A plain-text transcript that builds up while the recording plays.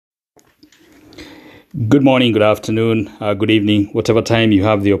Good morning, good afternoon, good evening, whatever time you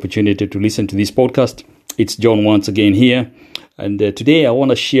have the opportunity to listen to this podcast. It's John once again here. And today I want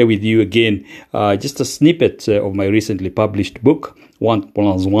to share with you again just a snippet of my recently published book, 1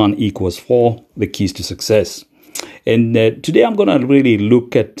 plus 1 equals 4, The Keys to Success. And today I'm going to really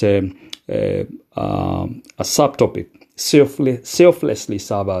look at a subtopic, selflessly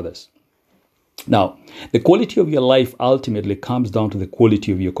serve others. Now, the quality of your life ultimately comes down to the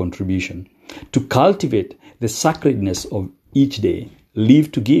quality of your contribution. To cultivate the sacredness of each day,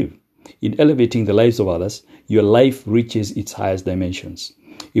 live to give. In elevating the lives of others, your life reaches its highest dimensions.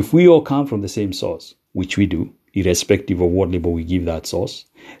 If we all come from the same source, which we do, irrespective of what label we give that source,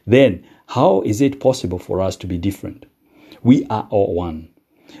 then how is it possible for us to be different? We are all one.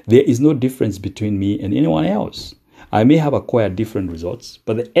 There is no difference between me and anyone else. I may have acquired different results,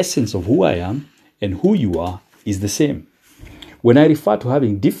 but the essence of who I am and who you are is the same. When I refer to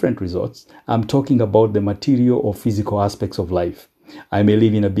having different results, I'm talking about the material or physical aspects of life. I may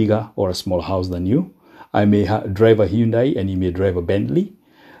live in a bigger or a small house than you. I may drive a Hyundai and you may drive a Bentley.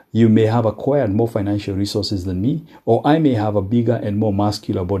 You may have acquired more financial resources than me, or I may have a bigger and more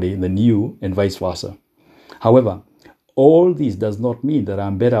muscular body than you, and vice versa. However, all this does not mean that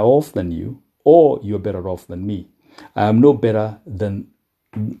I'm better off than you, or you're better off than me. I'm no better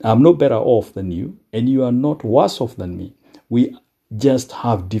off than you, and you are not worse off than me. We just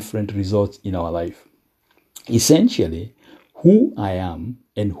have different results in our life. Essentially, who I am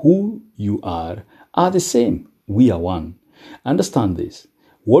and who you are the same. We are one. Understand this.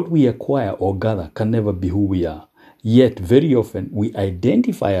 What we acquire or gather can never be who we are. Yet, very often, we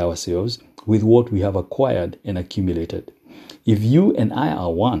identify ourselves with what we have acquired and accumulated. If you and I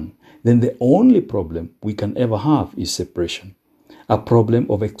are one, then the only problem we can ever have is separation. A problem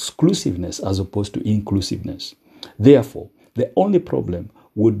of exclusiveness as opposed to inclusiveness. Therefore, the only problem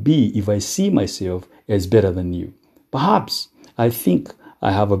would be if I see myself as better than you. Perhaps I think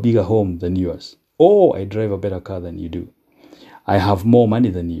I have a bigger home than yours, or I drive a better car than you do. I have more money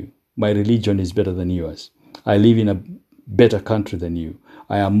than you. My religion is better than yours. I live in a better country than you.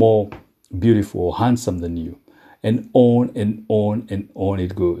 I am more beautiful or handsome than you. And on and on and on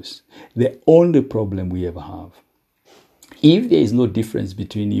it goes. The only problem we ever have. If there is no difference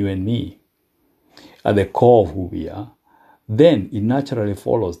between you and me, at the core of who we are, then it naturally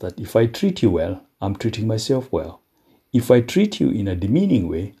follows that if I treat you well, I'm treating myself well. If I treat you in a demeaning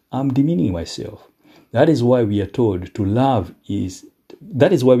way, I'm demeaning myself. That is why we are told that love is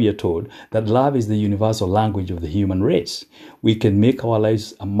the universal language of the human race. We can make our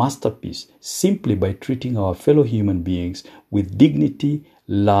lives a masterpiece simply by treating our fellow human beings with dignity,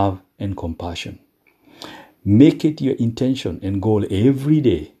 love, and compassion. Make it your intention and goal every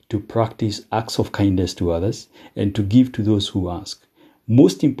day to practice acts of kindness to others and to give to those who ask.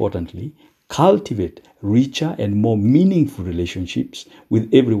 Most importantly, cultivate richer and more meaningful relationships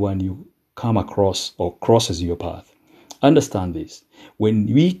with everyone you come across or crosses your path. Understand this. When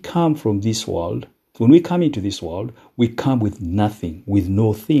we come into this world, we come with nothing, with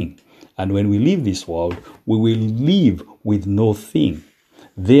no thing. And when we leave this world, we will leave with no thing.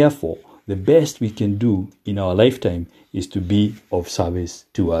 Therefore, the best we can do in our lifetime is to be of service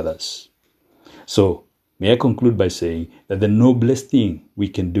to others. So, may I conclude by saying that the noblest thing we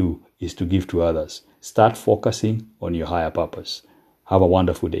can do is to give to others. Start focusing on your higher purpose. Have a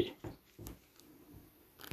wonderful day.